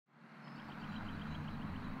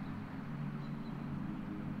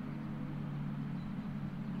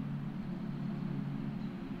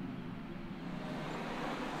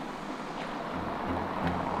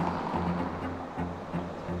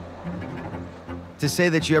To say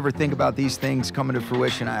that you ever think about these things coming to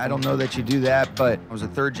fruition, I don't know that you do that, but I was a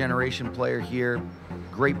third-generation player here.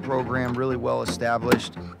 Great program, really well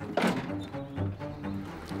established.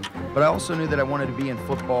 But I also knew that I wanted to be in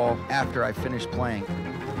football after I finished playing.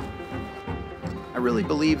 I really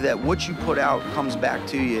believe that what you put out comes back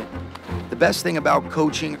to you. The best thing about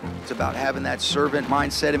coaching, it's about having that servant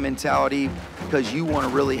mindset and mentality because you want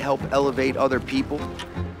to really help elevate other people.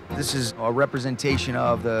 This is a representation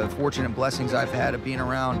of the fortune and blessings I've had of being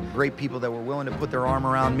around great people that were willing to put their arm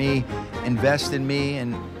around me, invest in me,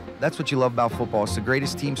 and that's what you love about football. It's the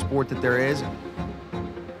greatest team sport that there is.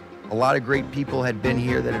 A lot of great people had been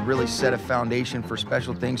here that had really set a foundation for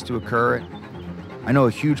special things to occur. I know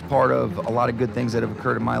a huge part of a lot of good things that have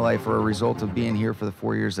occurred in my life are a result of being here for the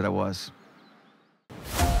 4 years that I was.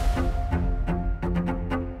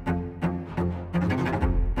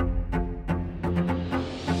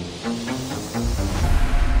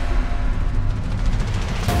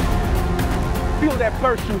 Feel that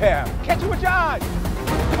burst you have. Catch it with your eyes.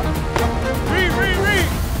 Read.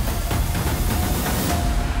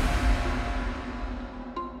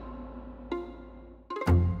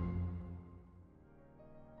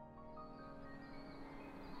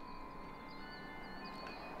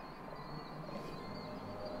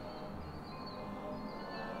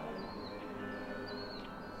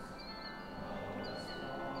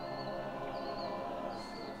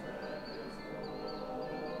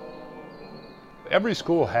 Every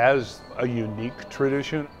school has a unique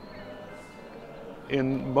tradition.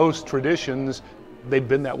 In most traditions, they've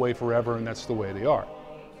been that way forever, and that's the way they are.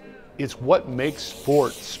 It's what makes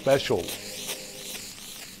sport special.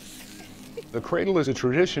 The Cradle is a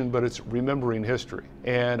tradition, but it's remembering history.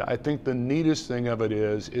 And I think the neatest thing of it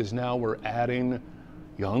is now we're adding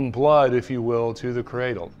young blood, if you will, to the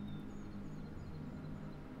Cradle.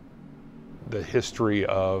 The history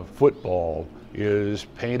of football is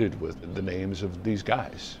painted with the names of these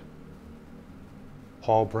guys.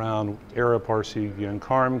 Paul Brown, Ara Parsegian,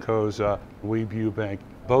 Carm Koza, Weeb Eubank,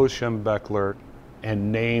 Bo Schembechler, and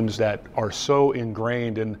names that are so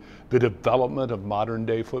ingrained in the development of modern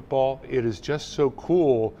day football. It is just so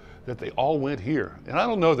cool that they all went here. And I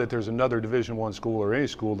don't know that there's another Division I school or any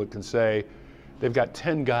school that can say they've got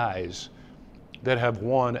 10 guys that have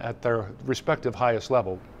won at their respective highest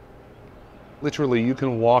level. Literally, you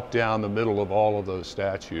can walk down the middle of all of those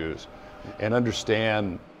statues and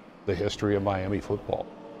understand the history of Miami football.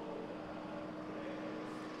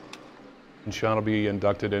 And Sean will be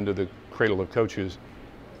inducted into the Cradle of Coaches.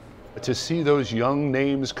 To see those young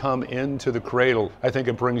names come into the Cradle, I think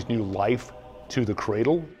it brings new life to the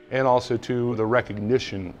Cradle and also to the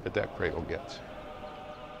recognition that that Cradle gets.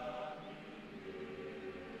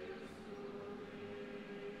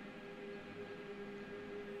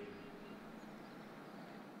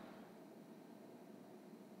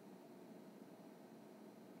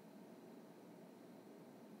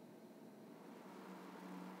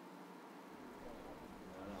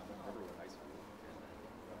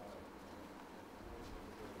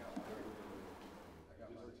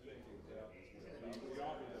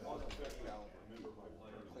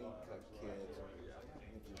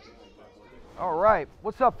 All right,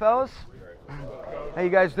 what's up, fellas? How you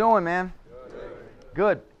guys doing, man?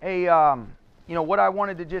 Good. Hey, you know what I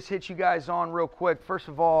wanted to just hit you guys on real quick. First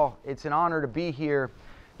of all, it's an honor to be here.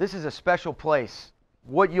 This is a special place.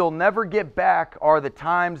 What you'll never get back are the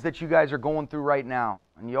times that you guys are going through right now.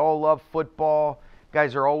 And you all love football. You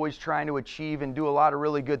guys are always trying to achieve and do a lot of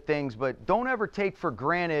really good things, but don't ever take for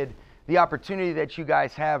granted the opportunity that you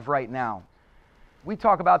guys have right now. We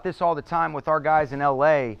talk about this all the time with our guys in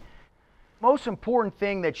LA. Most important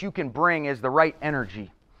thing that you can bring is the right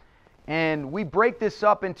energy. And we break this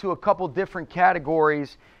up into a couple different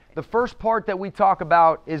categories. The first part that we talk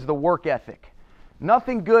about is the work ethic.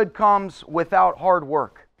 Nothing good comes without hard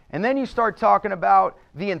work. And then you start talking about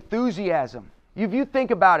the enthusiasm. If you think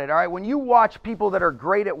about it, all right, when you watch people that are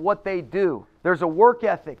great at what they do, there's a work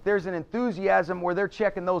ethic, there's an enthusiasm where they're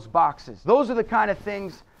checking those boxes. Those are the kind of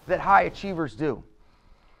things that high achievers do.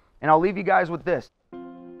 And I'll leave you guys with this.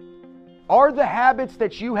 Are the habits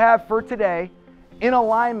that you have for today in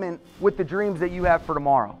alignment with the dreams that you have for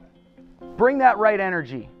tomorrow? Bring that right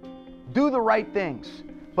energy. Do the right things.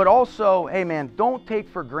 But also, hey man, don't take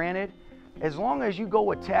for granted. As long as you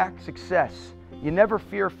go attack success, you never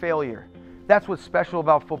fear failure. That's what's special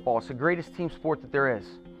about football. It's the greatest team sport that there is.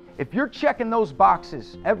 If you're checking those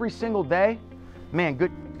boxes every single day, man,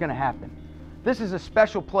 good's gonna happen. This is a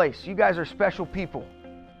special place. You guys are special people.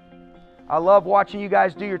 I love watching you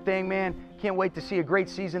guys do your thing, man. Can't wait to see a great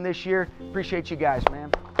season this year. Appreciate you guys, man.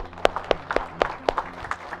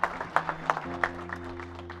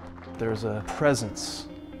 there's a presence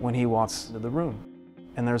when he walks into the room.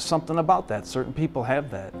 And there's something about that. Certain people have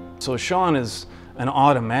that. So Sean is an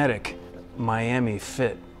automatic Miami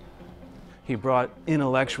fit. He brought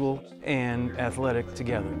intellectual and athletic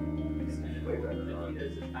together.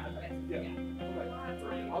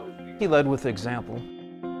 He led with example.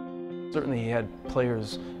 Certainly he had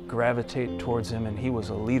players gravitate towards him, and he was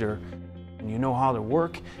a leader. And you know how to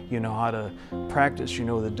work, you know how to practice, you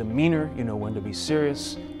know the demeanor, you know when to be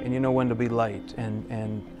serious, and you know when to be light.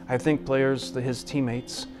 And I think players, his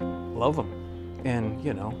teammates, love him. And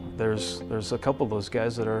you know, there's a couple of those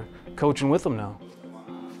guys that are coaching with him now.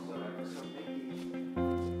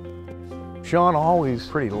 Sean always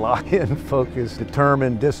pretty locked-in, focused,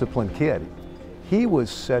 determined, disciplined kid. He was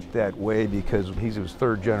set that way because he's his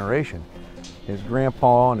third generation. His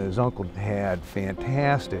grandpa and his uncle had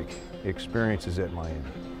fantastic experiences at Miami,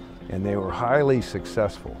 and they were highly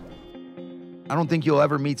successful. I don't think you'll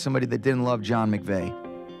ever meet somebody that didn't love Sean McVay.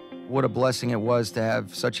 What a blessing it was to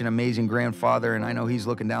have such an amazing grandfather, and I know he's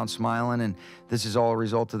looking down smiling, and this is all a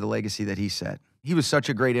result of the legacy that he set. He was such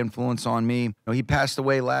a great influence on me. You know, he passed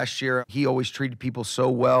away last year. He always treated people so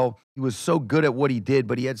well. He was so good at what he did,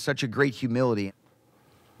 but he had such a great humility.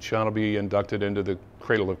 Sean will be inducted into the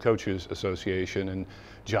Cradle of Coaches Association, and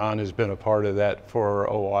John has been a part of that for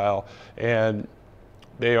a while. And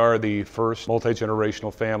they are the first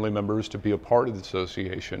multi-generational family members to be a part of the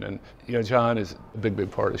association. And you know, John is a big, big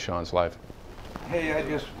part of Sean's life. Hey, I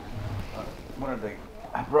just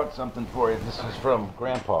I brought something for you. This is from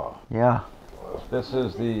Grandpa. Yeah. This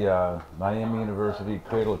is the Miami University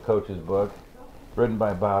Cradle of Coaches book, written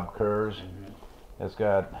by Bob Kurz. It's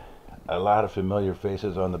got a lot of familiar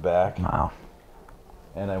faces on the back. Wow.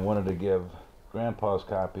 And I wanted to give Grandpa's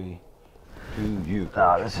copy to you.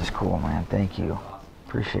 Oh, this is cool, man. Thank you.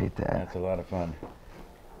 Appreciate that. That's a lot of fun.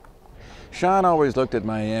 Sean always looked at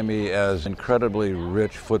Miami as incredibly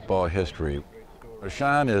rich football history.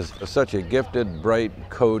 Sean is such a gifted, bright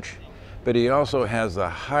coach, but he also has the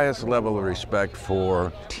highest level of respect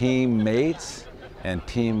for teammates and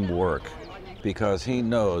teamwork, because he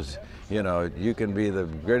knows, you know, you can be the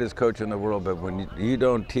greatest coach in the world, but when you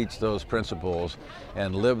don't teach those principles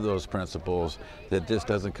and live those principles, that just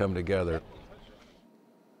doesn't come together.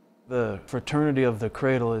 The fraternity of the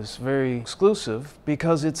Cradle is very exclusive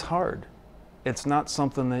because it's hard. It's not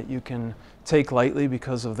something that you can take lightly,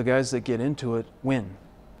 because of the guys that get into it win.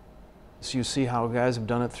 So you see how guys have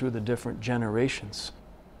done it through the different generations.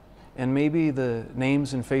 And maybe the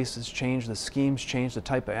names and faces change, the schemes change, the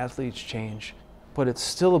type of athletes change, but it's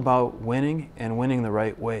still about winning, and winning the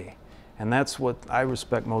right way. And that's what I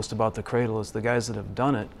respect most about the Cradle, is the guys that have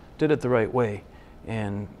done it, did it the right way.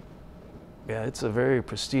 And yeah, it's a very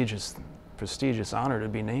prestigious honor to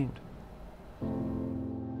be named.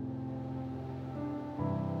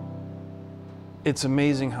 It's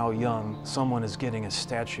amazing how young someone is getting a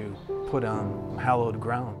statue put on hallowed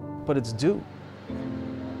ground, but it's due.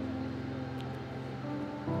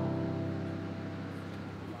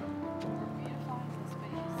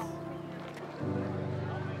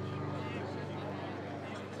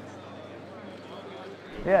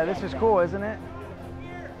 Yeah, this is cool, isn't it?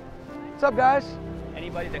 What's up, guys?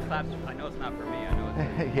 Anybody that claps, I know it's not for me. I know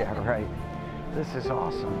it's Yeah, right. This is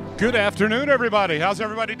awesome. Good afternoon, everybody. How's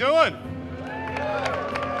everybody doing?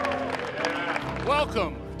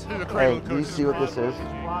 Welcome to the Cradle of Hey, do you Coaches. see what this is?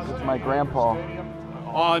 This is my grandpa.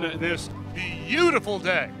 On this beautiful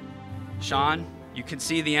day. Sean, you can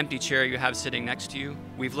see the empty chair you have sitting next to you.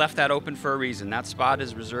 We've left that open for a reason. That spot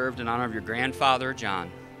is reserved in honor of your grandfather,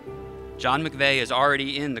 John. John McVay is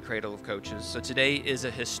already in the Cradle of Coaches, so today is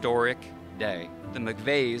a historic day. The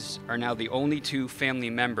McVays are now the only two family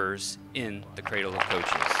members in the Cradle of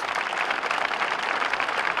Coaches.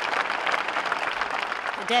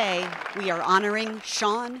 Today, we are honoring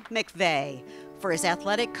Sean McVay for his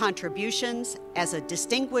athletic contributions as a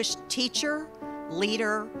distinguished teacher,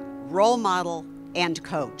 leader, role model, and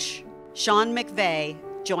coach. Sean McVay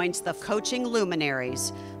joins the coaching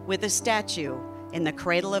luminaries with a statue in the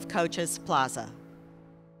Cradle of Coaches Plaza.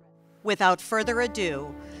 Without further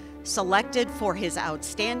ado, selected for his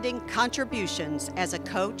outstanding contributions as a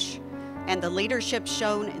coach and the leadership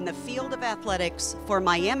shown in the field of athletics for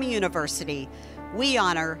Miami University, we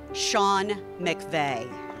honor Sean McVay.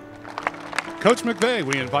 Coach McVay,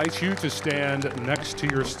 we invite you to stand next to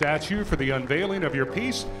your statue for the unveiling of your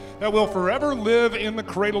piece that will forever live in the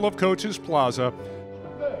Cradle of Coaches Plaza.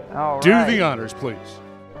 All right. Do the honors, please.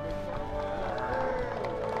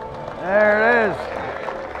 There it is.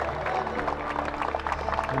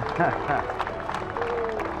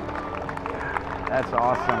 That's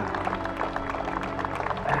awesome.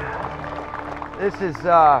 This is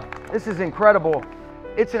This is incredible.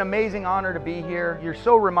 It's an amazing honor to be here. You're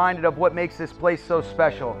so reminded of what makes this place so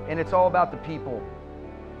special, and it's all about the people.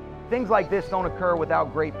 Things like this don't occur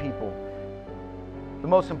without great people. The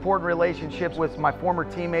most important relationships with my former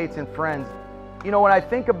teammates and friends. You know, when I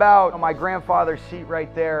think about my grandfather's seat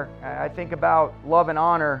right there, I think about love and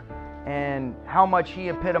honor and how much he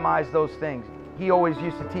epitomized those things. He always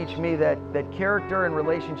used to teach me that character and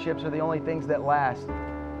relationships are the only things that last.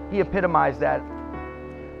 He epitomized that.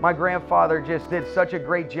 My grandfather just did such a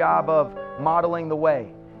great job of modeling the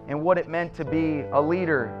way and what it meant to be a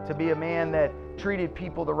leader, to be a man that treated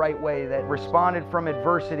people the right way, that responded from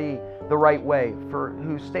adversity the right way,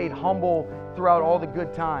 who stayed humble throughout all the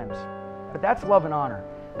good times. But that's love and honor.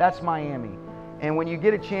 That's Miami. And when you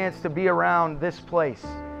get a chance to be around this place,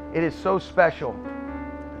 it is so special.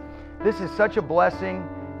 This is such a blessing,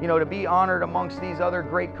 you know, to be honored amongst these other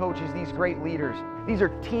great coaches, these great leaders. These are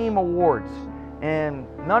team awards. And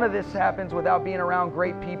none of this happens without being around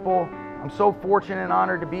great people. I'm so fortunate and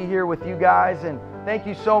honored to be here with you guys, and thank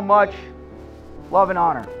you so much. Love and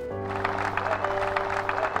honor.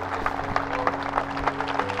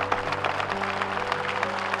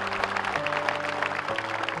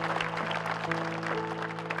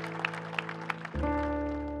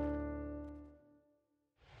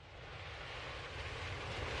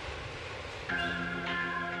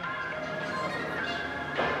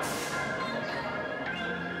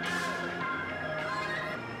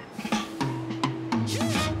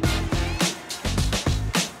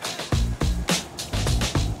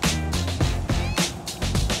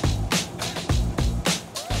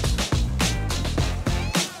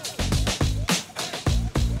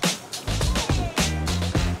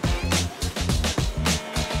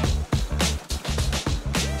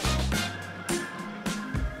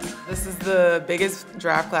 This is the biggest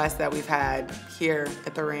draft class that we've had here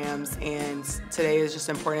at the Rams, and today is just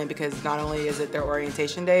important because not only is it their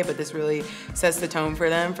orientation day, but this really sets the tone for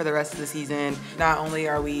them for the rest of the season. Not only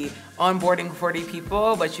are we onboarding 40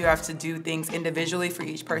 people, but you have to do things individually for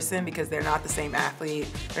each person because they're not the same athlete,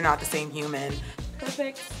 they're not the same human.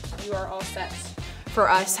 Perfect, you are all set. For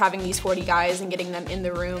us, having these 40 guys and getting them in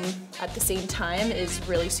the room at the same time is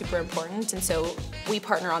really super important, and so we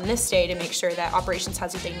partner on this day to make sure that operations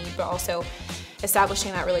has what they need, but also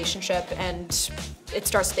establishing that relationship. And it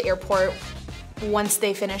starts at the airport. Once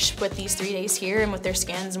they finish with these 3 days here and with their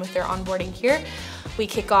scans and with their onboarding here, we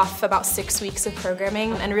kick off about 6 weeks of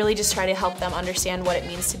programming and really just try to help them understand what it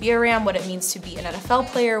means to be a Ram, what it means to be an NFL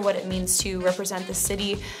player, what it means to represent the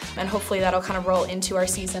city, and hopefully that'll kind of roll into our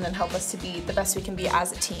season and help us to be the best we can be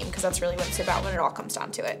as a team, because that's really what it's about when it all comes down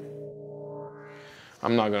to it.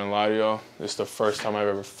 I'm not gonna lie to y'all, this is the first time I've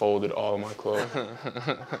ever folded all of my clothes.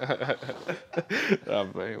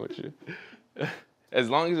 I'm playing with you. As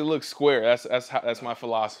long as it looks square, that's my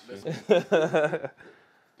philosophy.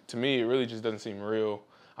 To me, it really just doesn't seem real.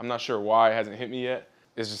 I'm not sure why it hasn't hit me yet.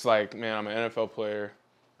 It's just like, man, I'm an NFL player,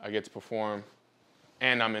 I get to perform,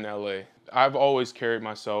 and I'm in LA. I've always carried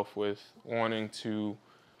myself with wanting to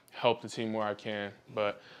help the team where I can,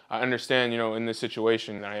 but I understand, you know, in this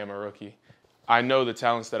situation that I am a rookie. I know the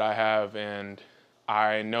talents that I have, and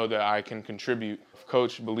I know that I can contribute. If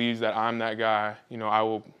Coach believes that I'm that guy, you know, I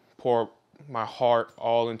will pour my heart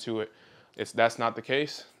all into it. That's not the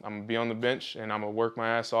case. I'm gonna be on the bench and I'm gonna work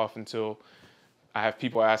my ass off until I have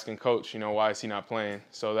people asking Coach, you know, why is he not playing?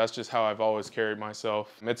 So that's just how I've always carried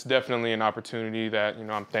myself. It's definitely an opportunity that, you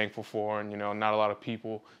know, I'm thankful for, and, you know, not a lot of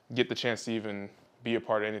people get the chance to even be a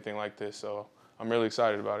part of anything like this. So I'm really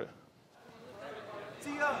excited about it.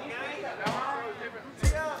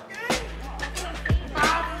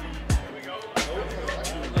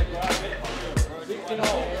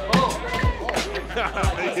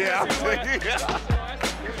 Yeah,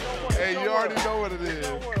 hey, you already know what it is.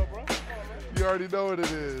 You already know what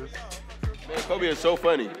it is. Man, Kobe is so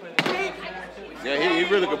funny. Yeah, he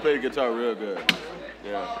really can play the guitar real good.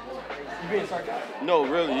 Yeah. You being sarcastic? No,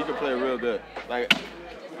 really, he can play real good. Like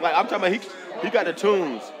I'm talking about he got the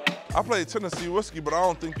tunes. I played Tennessee Whiskey, but I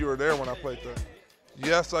don't think you were there when I played that.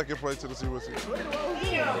 Yes, I can play Tennessee Whiskey.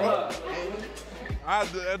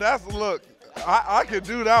 Look, I can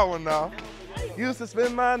do that one now. Used to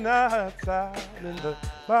spend my nights out in the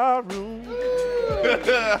bar room.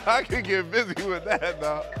 I can get busy with that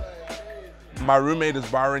now. My roommate is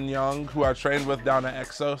Byron Young, who I trained with down at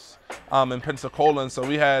Exos in Pensacola, and so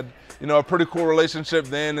we had, you know, a pretty cool relationship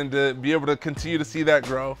then, and to be able to continue to see that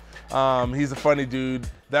grow. He's a funny dude.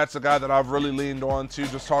 That's a guy that I've really leaned on to,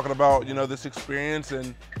 just talking about, you know, this experience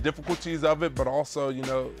and difficulties of it, but also, you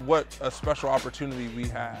know, what a special opportunity we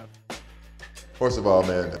have. First of all,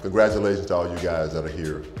 man, congratulations to all you guys that are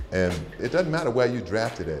here. And it doesn't matter where you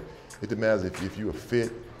drafted at. It demands if you are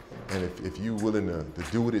fit and if you're willing to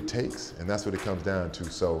do what it takes, and that's what it comes down to.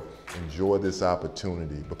 So enjoy this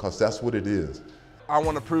opportunity because that's what it is. I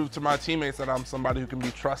want to prove to my teammates that I'm somebody who can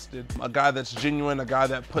be trusted, a guy that's genuine, a guy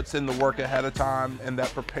that puts in the work ahead of time and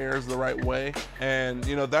that prepares the right way. And,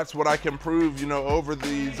 you know, that's what I can prove, you know, over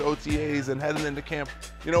these OTAs and heading into camp.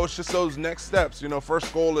 You know, it's just those next steps. You know,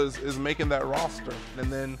 first goal is making that roster. And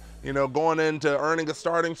then, you know, going into earning a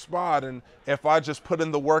starting spot. And if I just put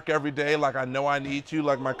in the work every day like I know I need to,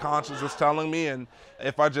 like my conscience is telling me, and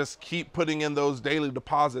if I just keep putting in those daily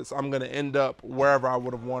deposits, I'm going to end up wherever I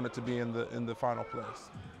would have wanted to be in the final place.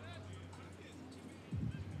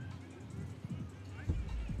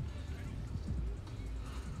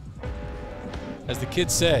 As the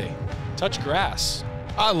kids say, touch grass.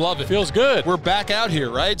 I love it. Feels good. We're back out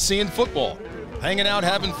here, right? Seeing football, hanging out,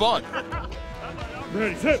 having fun.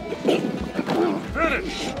 Ready, set.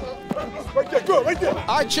 Finish. Right there, go, right there.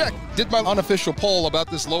 I checked. Did my unofficial poll about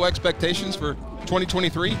this low expectations for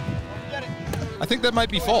 2023. I think that might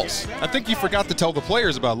be false. I think you forgot to tell the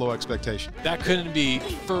players about low expectations. That couldn't be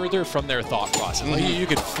further from their thought process. Like, you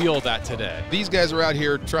could feel that today. These guys are out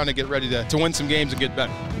here trying to get ready to win some games and get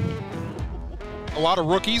better. A lot of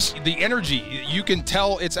rookies, the energy, you can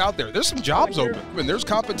tell it's out there. There's some jobs open, and there's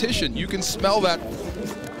competition. You can smell that.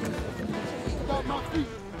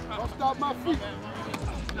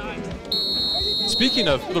 Speaking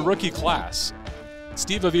of the rookie class,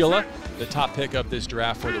 Steve Avila, the top pick of this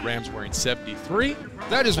draft for the Rams, wearing 73.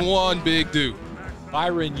 That is one big dude.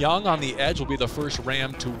 Byron Young on the edge will be the first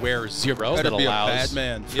Ram to wear 0. That'd that be allows a bad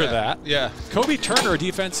man for that. Yeah. Kobe Turner,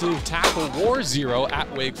 defensive tackle, wore 0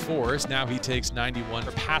 at Wake Forest. Now he takes 91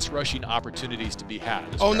 for pass rushing opportunities to be had.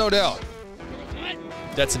 Oh, no doubt.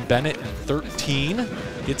 Stetson Bennett in 13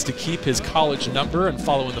 gets to keep his college number and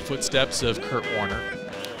follow in the footsteps of Kurt Warner.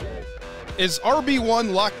 Is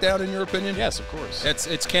RB1 locked down in your opinion? Yes, of course.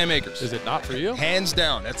 It's Cam Akers. Is it not for you? Hands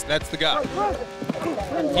down. That's the guy.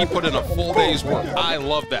 He put in a full day's work. I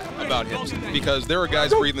love that about him because there are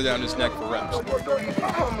guys breathing down his neck for reps.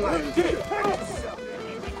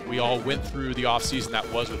 We all went through the offseason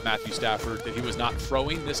that was with Matthew Stafford, that he was not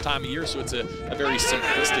throwing this time of year, so it's a very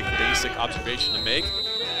simplistic, basic observation to make.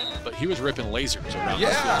 But he was ripping lasers around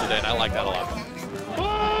this field today, and I like that a lot.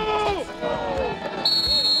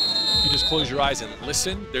 If you just close your eyes and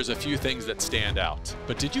listen, there's a few things that stand out.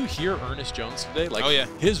 But did you hear Ernest Jones today? Like, oh, yeah.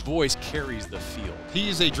 His voice carries the field. He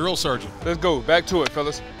is a drill sergeant. Let's go. Back to it,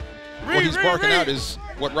 fellas. What he's barking out is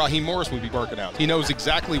what Raheem Morris would be barking out. He knows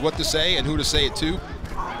exactly what to say and who to say it to.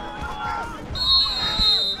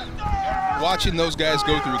 Watching those guys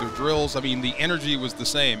go through their drills, I mean, the energy was the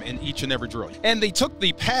same in each and every drill. And they took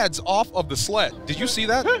the pads off of the sled. Did you see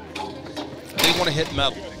that? They want to hit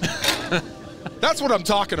metal. That's what I'm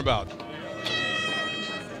talking about.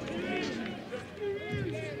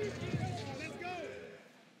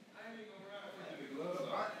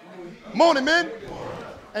 Morning, man.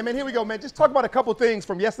 Hey, man, here we go, man. Just talk about a couple things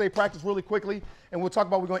from yesterday's practice really quickly, and we'll talk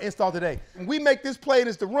about what we're going to install today. When we make this play and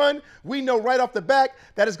it's the run, we know right off the back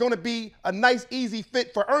that it's going to be a nice, easy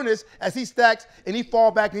fit for Ernest as he stacks and he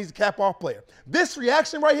fall back and he's a cap-off player. This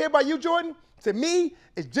reaction right here by you, Jordan, to me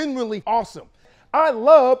is genuinely awesome. I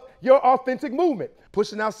love your authentic movement.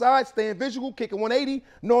 Pushing outside, staying visual, kicking 180,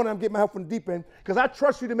 knowing I'm getting my help from the deep end, because I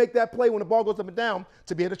trust you to make that play when the ball goes up and down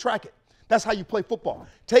to be able to track it. That's how you play football.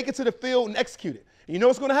 Take it to the field and execute it. And you know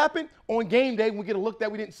what's going to happen? On game day, we get a look that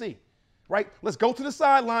we didn't see, right? Let's go to the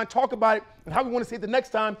sideline, talk about it, and how we want to see it the next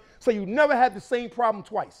time so you never have the same problem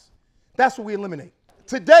twice. That's what we eliminate.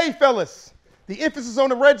 Today, fellas, the emphasis on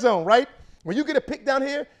the red zone, right? When you get a pick down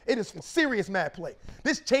here, it is serious mad play.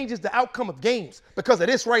 This changes the outcome of games because of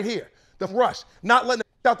this right here, the rush, not letting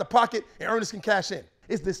it out the pocket and Ernest can cash in.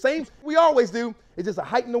 It's the same we always do. It's just a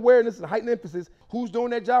heightened awareness and a heightened emphasis. Who's doing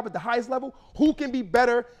their job at the highest level? Who can be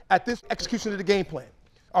better at this execution of the game plan?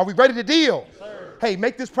 Are we ready to deal? Yes, sir. Hey,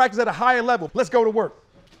 make this practice at a higher level. Let's go to work.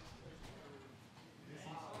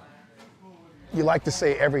 You like to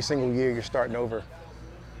say every single year you're starting over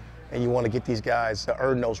and you want to get these guys to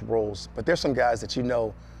earn those roles. But there's some guys that you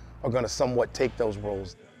know are going to somewhat take those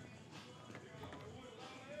roles.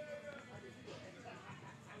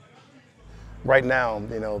 Right now,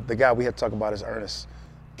 you know, the guy we have to talk about is Ernest,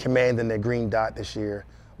 commanding their green dot this year,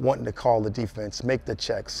 wanting to call the defense, make the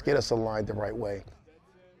checks, get us aligned the right way.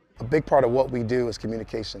 A big part of what we do is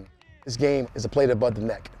communication. This game is a play above the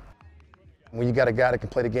neck. When you got a guy that can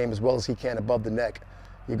play the game as well as he can above the neck,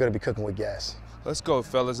 you're going to be cooking with gas. Let's go,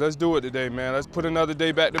 fellas. Let's do it today, man. Let's put another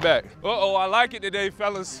day back to back. Uh-oh, I like it today,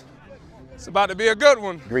 fellas. It's about to be a good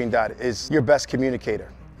one. Green dot is your best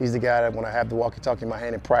communicator. He's the guy that when I have the walkie-talkie in my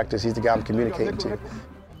hand in practice, he's the guy I'm communicating to.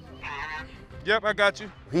 Yep, I got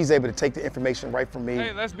you. He's able to take the information right from me.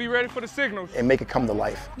 Hey, let's be ready for the signals. And make it come to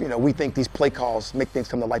life. You know, we think these play calls make things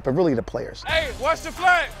come to life, but really the players. Hey, watch the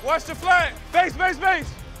flag, watch the flag. Base, base, base.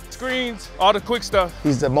 Screens, all the quick stuff.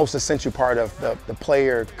 He's the most essential part of the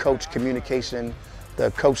player-coach communication,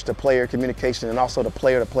 the coach-to-player communication, and also the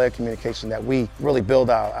player-to-player communication that we really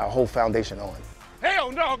build our whole foundation on.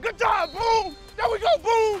 Hell no, good job, boom. There we go,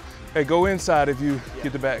 boom. Hey, go inside if you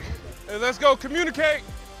get the back. Hey, let's go, communicate.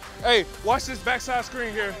 Hey, watch this backside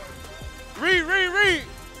screen here. Read, read, read.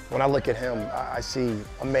 When I look at him, I see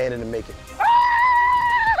a man in the making.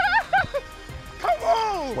 Come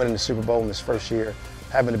on! Winning the Super Bowl in his first year,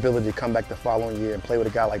 having the ability to come back the following year and play with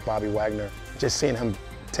a guy like Bobby Wagner, just seeing him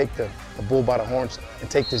take the bull by the horns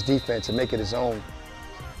and take this defense and make it his own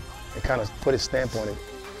and kind of put his stamp on it,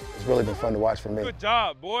 it's really been fun to watch for me. Good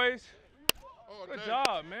job, boys. Good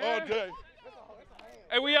job, man. All day.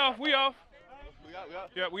 Hey, we off, we off.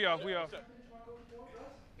 Yeah, we off, we off.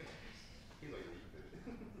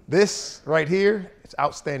 This right here is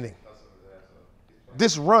outstanding.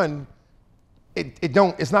 This run,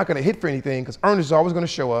 it's not gonna hit for anything because Ernest is always gonna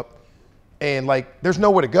show up and like there's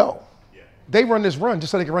nowhere to go. They run this run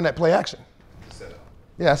just so they can run that play action.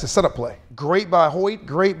 Yeah, it's a setup play. Great by Hoyt,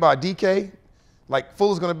 great by DK. Like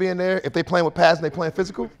Fuller's gonna be in there. If they playing with pass and they playing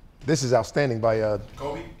physical, this is outstanding by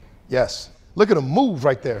Kobe? Yes. Look at him move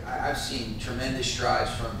right there. I've seen tremendous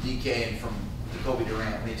strides from DK and from Kobe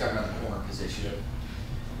Durant when you're talking about the corner position.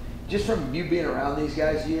 Just from you being around these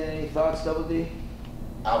guys, you had any thoughts, Double D?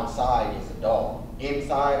 Outside is a dog.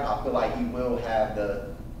 Inside, I feel like he will have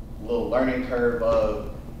the little learning curve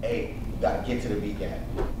of, hey, you got to get to the beat gap.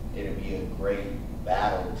 It'll be a great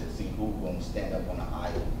battle to see who's going to stand up on the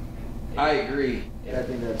aisle. I agree. I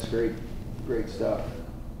think that's great stuff.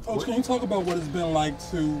 Coach, can you talk about what it's been like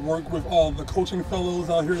to work with all the coaching fellows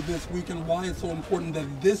out here this week and why it's so important that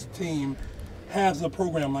this team has a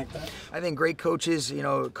program like that? I think great coaches,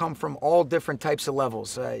 come from all different types of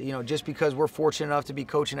levels. Just because we're fortunate enough to be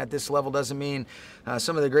coaching at this level doesn't mean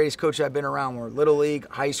some of the greatest coaches I've been around were Little League,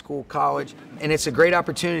 high school, college. And it's a great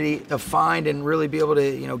opportunity to find and really be able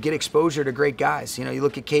to, get exposure to great guys. You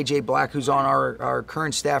look at KJ Black, who's on our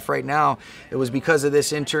current staff right now. It was because of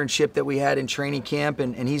this internship that we had in training camp,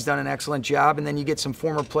 and he's done an excellent job. And then you get some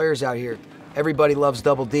former players out here. Everybody loves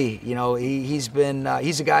Double D. He's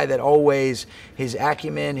a guy that always, his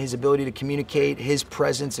acumen, his ability to communicate, his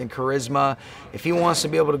presence and charisma. If he wants to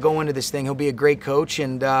be able to go into this thing, he'll be a great coach,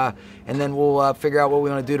 and then we'll figure out what we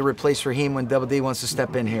want to do to replace Raheem when Double D wants to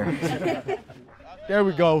step in here. There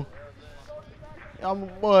we go. I'm a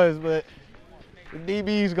buzz, but the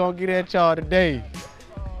DB's gonna get at y'all today.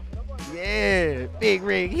 Yeah, Big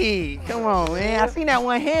Rig Heat. Come on, man. I seen that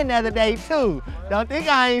one hand the other day, too. Don't think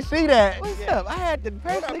I ain't see that. What's up? I had to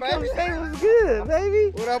personally come say it was good,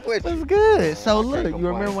 baby. What up with you? What's good? So, look, you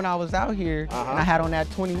remember when I was out here and I had on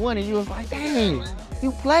that 21 and you was like, dang,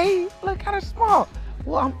 you played? Look kind of small.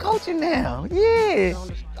 Well, I'm coaching now. Yeah.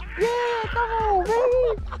 Yeah, come on,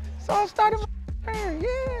 baby. So I started my career,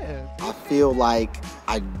 yeah. I feel like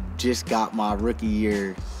I just got my rookie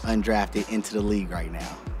year undrafted into the league right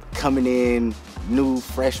now. Coming in, new,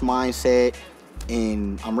 fresh mindset,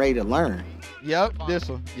 and I'm ready to learn. Yep, this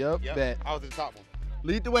one. Yep, bet. I was the top one.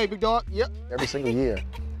 Lead the way, big dog. Yep. Every single year,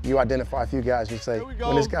 you identify a few guys, you say,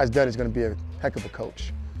 when this guy's done, he's going to be a heck of a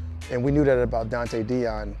coach. And we knew that about Donte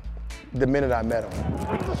Deayon the minute I met him.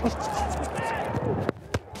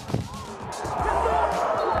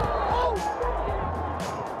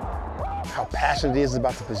 How passionate he is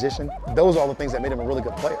about the position, those are all the things that made him a really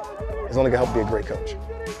good player. It's only going to help be a great coach.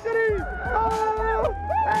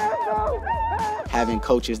 Having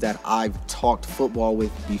coaches that I've talked football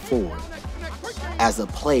with before, as a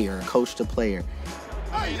player, coach to player.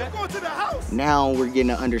 Now we're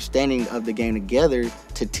getting an understanding of the game together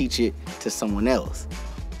to teach it to someone else.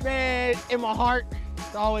 Man, in my heart,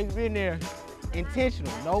 it's always been there.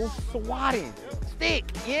 Intentional, no swatting. Stick,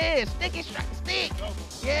 yeah, stick and strike, stick.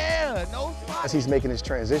 Yeah, no swatting. As he's making his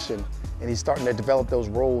transition and he's starting to develop those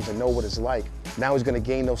roles and know what it's like, now he's going to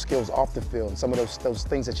gain those skills off the field and some of those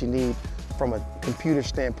things that you need from a computer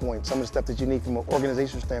standpoint, some of the stuff that you need from an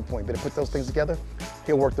organizational standpoint. But to put those things together,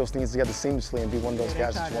 he'll work those things together seamlessly and be one of those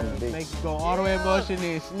guys that you want him to be. Make you go all the way in motion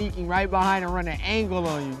and sneaking right behind and run an angle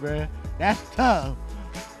on you, bro. That's tough.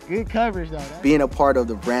 Good coverage, though. Being a part of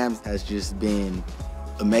the Rams has just been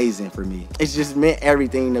amazing for me. It's just meant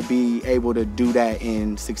everything to be able to do that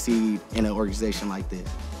and succeed in an organization like this.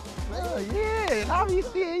 Yeah, I'll be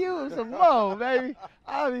seeing you some more, baby.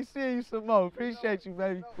 I'll be seeing you some more. Appreciate you,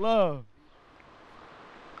 baby. Love.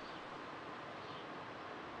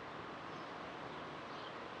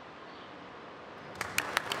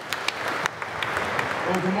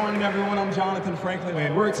 Well, good morning, everyone. I'm Jonathan Franklin,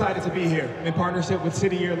 and we're excited to be here in partnership with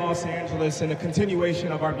City Year Los Angeles and a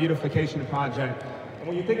continuation of our beautification project. And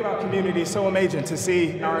when you think about community, it's so amazing to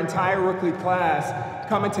see our entire rookie class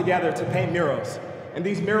coming together to paint murals. And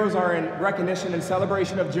these murals are in recognition and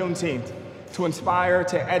celebration of Juneteenth, to inspire,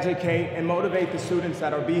 to educate, and motivate the students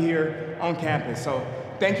that will be here on campus. So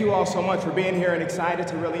thank you all so much for being here and excited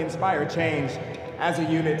to really inspire change as a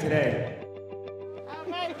unit today.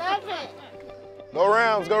 Go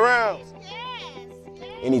rounds, go rounds.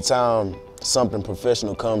 Anytime something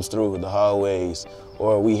professional comes through the hallways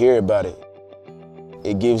or we hear about it,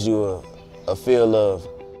 it gives you a feel of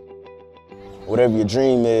whatever your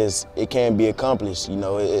dream is, it can be accomplished. You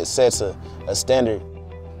know, it sets a standard.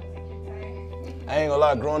 I ain't gonna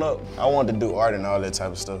lie, growing up, I wanted to do art and all that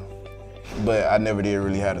type of stuff. But I never did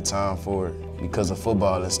really have the time for it because of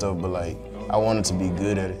football and stuff, but like, I wanted to be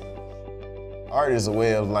good at it. Art is a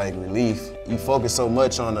way of like relief. You focus so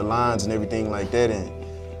much on the lines and everything like that, and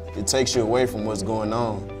it takes you away from what's going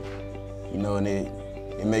on, you know, and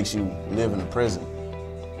it makes you live in the present.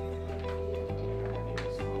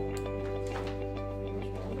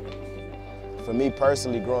 For me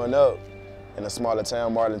personally, growing up in a smaller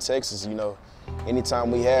town, Marlin, Texas, you know,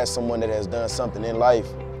 anytime we had someone that has done something in life,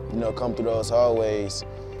 you know, come through those hallways,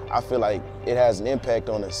 I feel like it has an impact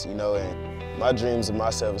on us, you know, and my dreams of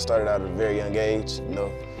myself started out at a very young age, you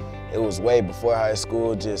know. It was way before high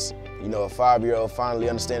school, just, you know, a 5-year-old finally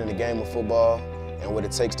understanding the game of football and what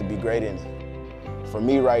it takes to be great in it. For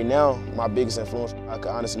me right now, my biggest influence, I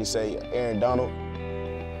could honestly say Aaron Donald.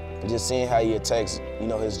 Just seeing how he attacks, you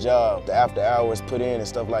know, his job, the after hours put in and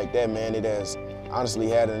stuff like that, man, it has honestly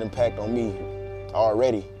had an impact on me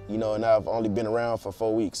already, you know, and I've only been around for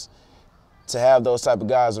 4 weeks. To have those type of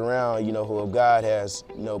guys around, you know, who God has,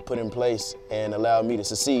 you know, put in place and allowed me to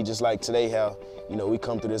succeed, just like today how, you know, we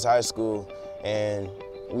come through this high school and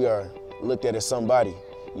we are looked at as somebody,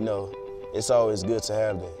 you know, it's always good to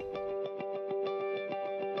have that.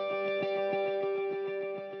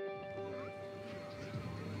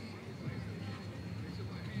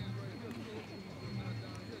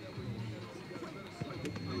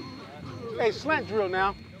 Hey, slant drill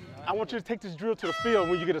now. I want you to take this drill to the field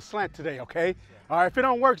when you get a slant today, okay? All right, if it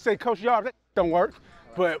don't work, say, Coach Yarber, that don't work.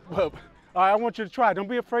 But all right, I want you to try it. Don't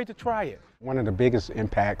be afraid to try it. One of the biggest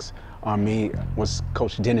impacts on me was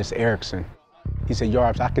Coach Dennis Erickson. He said,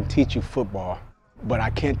 Yarbs, I can teach you football, but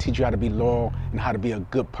I can't teach you how to be loyal and how to be a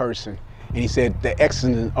good person. And he said, the X's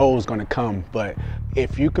and O's is gonna come, but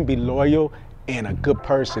if you can be loyal and a good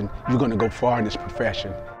person, you're gonna go far in this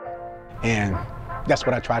profession. And that's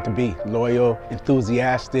what I tried to be, loyal,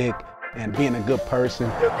 enthusiastic, and being a good person.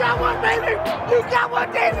 You got one, baby! You got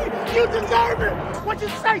one, baby! You deserve it! What you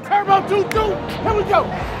say, Turbo 2-2? Here we go!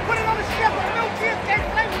 Put it on the ship, no kids can't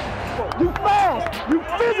play with you. You fast, you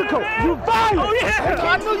physical, you violent! Oh yeah!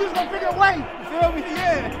 I knew you was gonna figure a way, you feel me?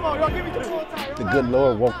 Yeah, come on, y'all give me the full time. The good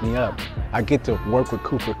Lord woke me up. I get to work with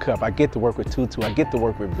Cooper Kupp, I get to work with Tutu, I get to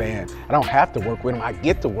work with Van. I don't have to work with him, I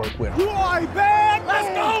get to work with him. You are a bad, let's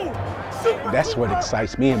go! That's what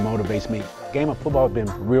excites me and motivates me. Game of football has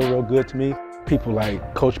been real good to me. People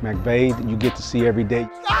like Coach McVay that you get to see every day.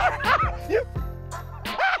 You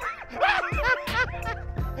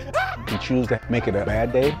can choose to make it a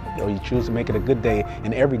bad day, or you choose to make it a good day,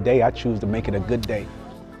 and every day I choose to make it a good day.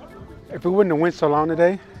 If we wouldn't have went so long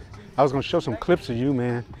today, I was gonna show some clips of you,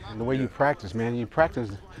 man, and the way you practice, man. You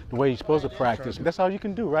practice the way you're supposed to practice. That's all you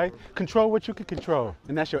can do, right? Control what you can control.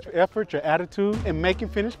 And that's your effort, your attitude, and making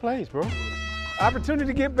finished plays, bro. Opportunity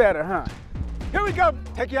to get better, huh? Here we go.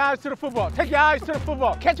 Take your eyes to the football. Take your eyes to the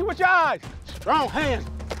football. Catch it with your eyes. Strong hands.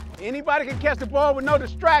 Anybody can catch the ball with no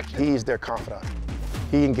distraction. He's their confidant.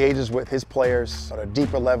 He engages with his players on a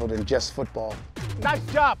deeper level than just football. Nice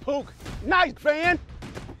job, Pook. Nice, Van.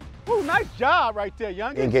 Ooh, nice job right there,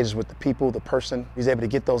 young. He engages with the people, the person. He's able to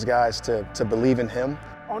get those guys to believe in him.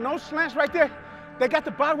 On those slants right there, they got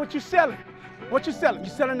to buy what you're selling. What you selling?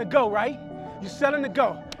 You're selling the go, right? You're selling the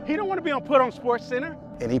go. He don't want to be on put on Sports Center.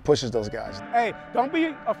 And he pushes those guys. Hey, don't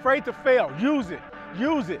be afraid to fail. Use it.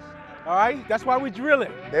 Use it. All right? That's why we drill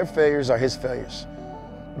it. Their failures are his failures.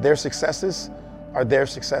 Their successes are their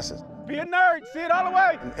successes. Be a nerd. See it all the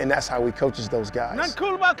way. And that's how he coaches those guys. Nothing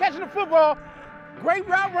cool about catching the football. Great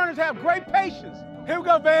route runners have great patience. Here we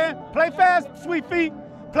go, Van. Play fast, sweet feet.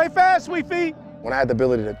 Play fast, sweet feet. When I had the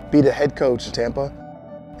ability to be the head coach in Tampa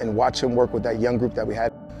and watch him work with that young group that we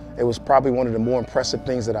had, it was probably one of the more impressive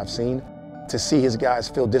things that I've seen. To see his guys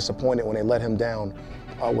feel disappointed when they let him down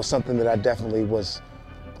was something that I definitely was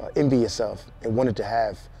envious of and wanted to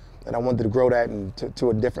have And I wanted to grow that to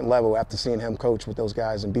a different level after seeing him coach with those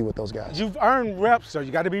guys and be with those guys. You've earned reps, so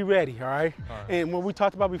you got to be ready, all right? And what we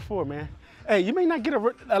talked about before, man, hey, you may not get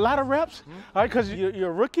a lot of reps, all right, because you're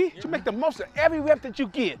a rookie. You make the most of every rep that you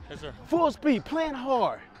get. Yes, sir. Full speed, playing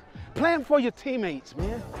hard, playing for your teammates,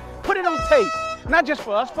 man. Put it on tape, not just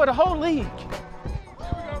for us, for the whole league.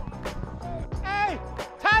 Hey,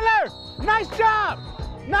 Tyler, nice job.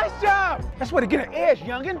 Nice job. That's where to get an edge,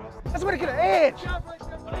 youngin'. That's where to get an edge.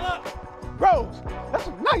 Rose, that's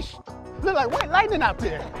nice. Look like white lightning out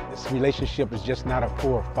there. This relationship is just not a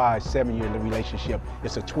 4, 5, 7-year relationship.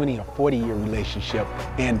 It's a 20 or 40-year relationship.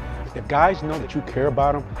 And if guys know that you care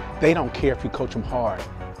about them, they don't care if you coach them hard.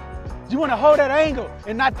 You want to hold that angle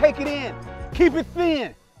and not take it in. Keep it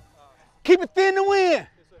thin. Keep it thin to win.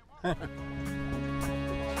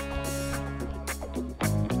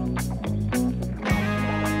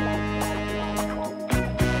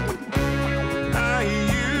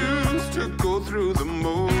 Through the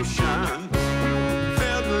motion,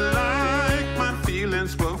 felt like my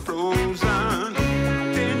feelings were frozen.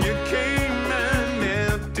 Then you came and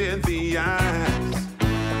lifted the ice.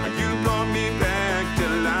 You brought me back to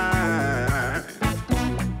life.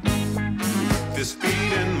 This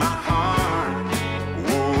beat in my heart,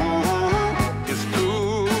 whoa, it's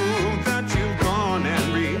true that you've gone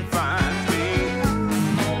and revived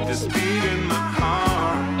me. This beat in my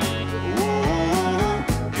heart,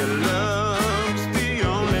 whoa, your love.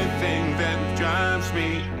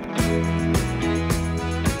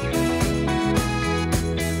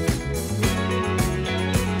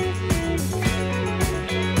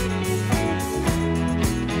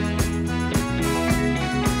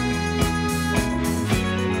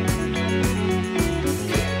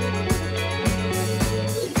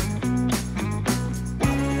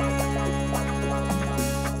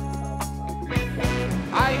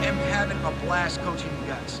 Blast coaching you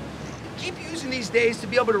guys. Keep using these days to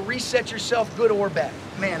be able to reset yourself, good or bad.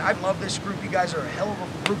 Man, I love this group. You guys are a hell of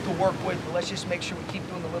a group to work with, but let's just make sure we keep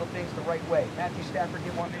doing the little things the right way. Matthew Stafford,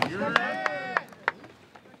 get one.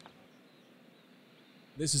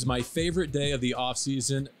 This is my favorite day of the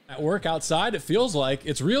offseason. At work outside, it feels like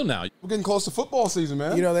it's real now. We're getting close to football season,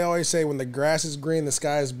 man. You know, they always say when the grass is green, the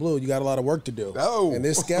sky is blue. You got a lot of work to do. Oh. And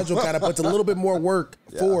this schedule kind of puts a little bit more work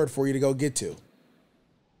forward for you to go get to.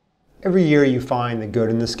 Every year you find the good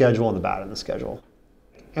in the schedule and the bad in the schedule.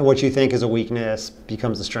 And what you think is a weakness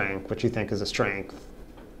becomes a strength. What you think is a strength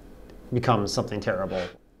becomes something terrible.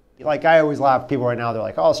 Like, I always laugh at people right now, they're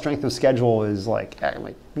like, oh, strength of schedule is like, I'm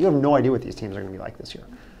like, you have no idea what these teams are going to be like this year.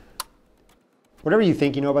 Whatever you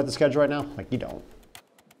think you know about the schedule right now, like, you don't.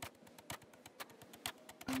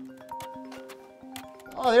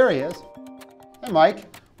 Oh, there he is. Hey, Mike.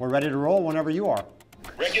 We're ready to roll whenever you are.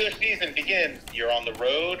 Regular season begins. You're on the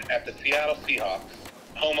road at the Seattle Seahawks.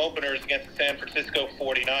 Home openers against the San Francisco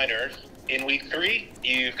 49ers. In week 3,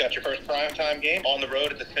 you've got your first primetime game on the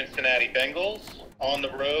road at the Cincinnati Bengals. On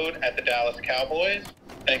the road at the Dallas Cowboys.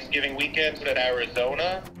 Thanksgiving weekends at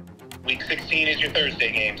Arizona. Week 16 is your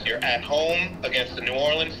Thursday games. You're at home against the New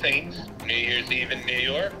Orleans Saints. New Year's Eve in New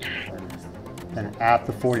York. And at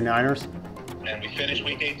the 49ers. And we finish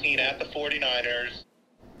week 18 at the 49ers.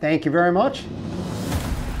 Thank you very much.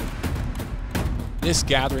 This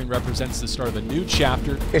gathering represents the start of a new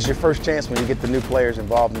chapter. It's your first chance when you get the new players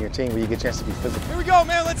involved in your team where you get a chance to be physical. Here we go,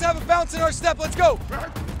 man. Let's have a bounce in our step. Let's go.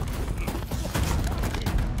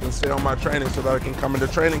 And sit on my training so that I can come into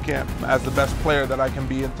training camp as the best player that I can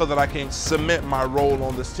be and so that I can cement my role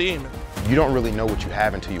on this team. You don't really know what you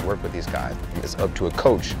have until you work with these guys. It's up to a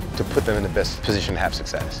coach to put them in the best position to have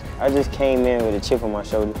success. I just came in with a chip on my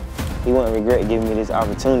shoulder. He wouldn't regret giving me this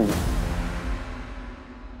opportunity.